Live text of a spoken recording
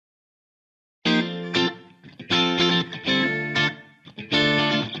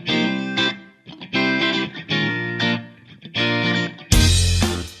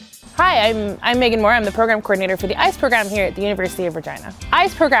Hi, I'm Megan Moore. I'm the program coordinator for the ICE program here at the University of Regina.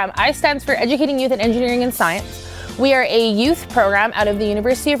 ICE program, ICE stands for Educating Youth in Engineering and Science. We are a youth program out of the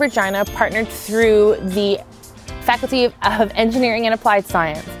University of Regina, partnered through the Faculty of Engineering and Applied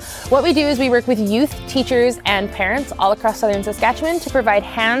Science. What we do is we work with youth, teachers, and parents all across southern Saskatchewan to provide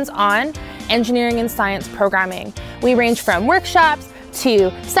hands-on engineering and science programming. We range from workshops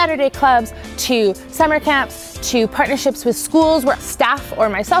to Saturday clubs, to summer camps, to partnerships with schools where staff or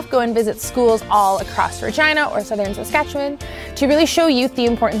myself go and visit schools all across Regina or southern Saskatchewan to really show youth the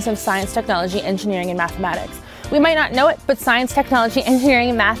importance of science, technology, engineering, and mathematics. We might not know it, but science, technology, engineering,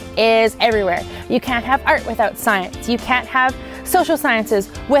 and math is everywhere. You can't have art without science. You can't have social sciences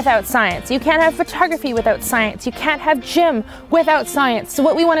without science. You can't have photography without science. You can't have gym without science. So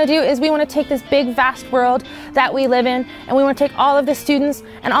what we want to do is we want to take this big, vast world that we live in, and we want to take all of the students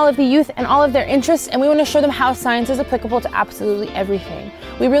and all of the youth and all of their interests, and we want to show them how science is applicable to absolutely everything.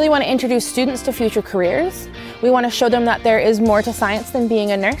 We really want to introduce students to future careers. We want to show them that there is more to science than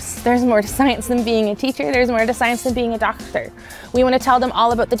being a nurse. There's more to science than being a teacher. There's more to science than being a doctor. We want to tell them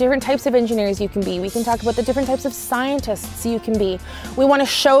all about the different types of engineers you can be. We can talk about the different types of scientists you can be. We want to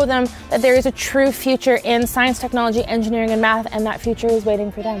show them that there is a true future in science, technology, engineering, and math, and that future is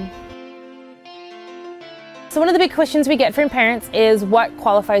waiting for them. So one of the big questions we get from parents is what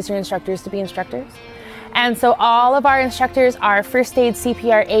qualifies your instructors to be instructors? And so all of our instructors are first aid,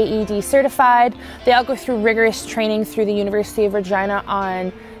 CPR, AED certified. They all go through rigorous training through the University of Regina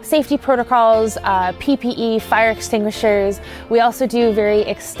on safety protocols, PPE, fire extinguishers. We also do very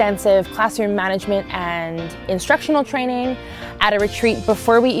extensive classroom management and instructional training at a retreat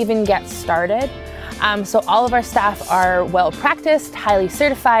before we even get started. So all of our staff are well practiced, highly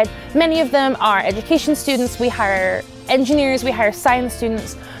certified. Many of them are education students. We hire engineers, we hire science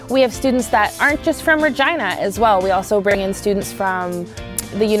students. We have students that aren't just from Regina as well. We also bring in students from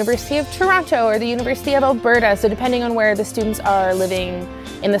the University of Toronto or the University of Alberta. So depending on where the students are living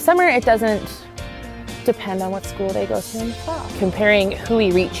in the summer, it doesn't depend on what school they go to in the fall. Comparing who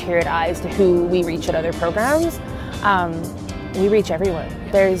we reach here at ICE to who we reach at other programs, we reach everyone.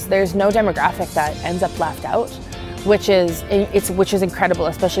 There's no demographic that ends up left out, which is incredible,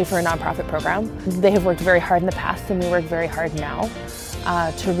 especially for a nonprofit program. They have worked very hard in the past, and we work very hard now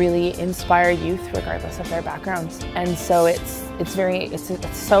to really inspire youth regardless of their backgrounds. And so it's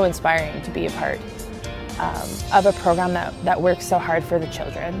so inspiring to be a part of a program that works so hard for the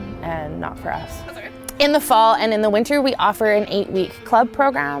children and not for us. In the fall and in the winter, we offer an 8-week club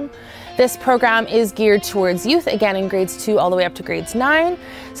program. This program is geared towards youth, again in grades 2 all the way up to grades 9,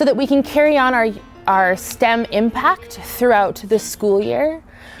 so that we can carry on our STEM impact throughout the school year.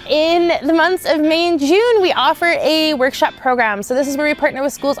 In the months of May and June, we offer a workshop program. So this is where we partner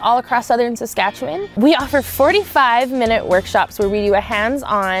with schools all across southern Saskatchewan. We offer 45-minute workshops where we do a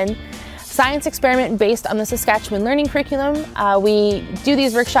hands-on science experiment based on the Saskatchewan learning curriculum. We do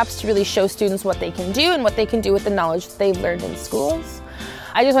these workshops to really show students what they can do and what they can do with the knowledge that they've learned in schools.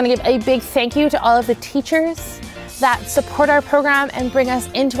 I just want to give a big thank you to all of the teachers that support our program and bring us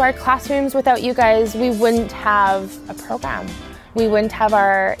into our classrooms. Without you guys, we wouldn't have a program. We wouldn't have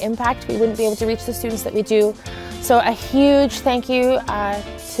our impact. We wouldn't be able to reach the students that we do. So a huge thank you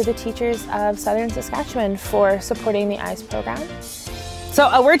to the teachers of southern Saskatchewan for supporting the ICE program. So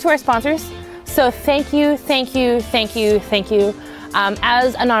a word to our sponsors. So thank you, thank you, thank you, thank you.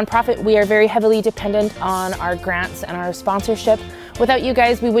 As a nonprofit, we are very heavily dependent on our grants and our sponsorship. Without you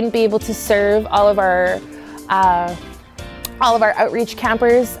guys, we wouldn't be able to serve all of our outreach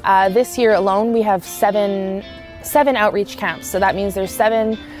campers. This year alone, we have seven outreach camps. So that means there's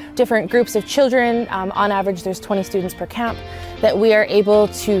 7 different groups of children. On average, there's 20 students per camp that we are able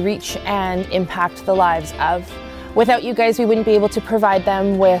to reach and impact the lives of. Without you guys, we wouldn't be able to provide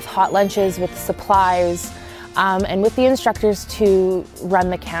them with hot lunches, with supplies, and with the instructors to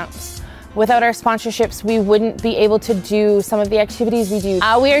run the camps. Without our sponsorships, we wouldn't be able to do some of the activities we do.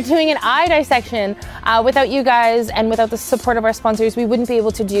 We are doing an eye dissection. Without you guys and without the support of our sponsors, we wouldn't be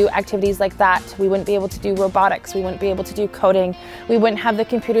able to do activities like that. We wouldn't be able to do robotics. We wouldn't be able to do coding. We wouldn't have the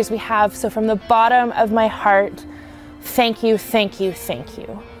computers we have. So from the bottom of my heart, thank you, thank you, thank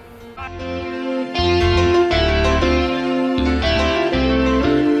you.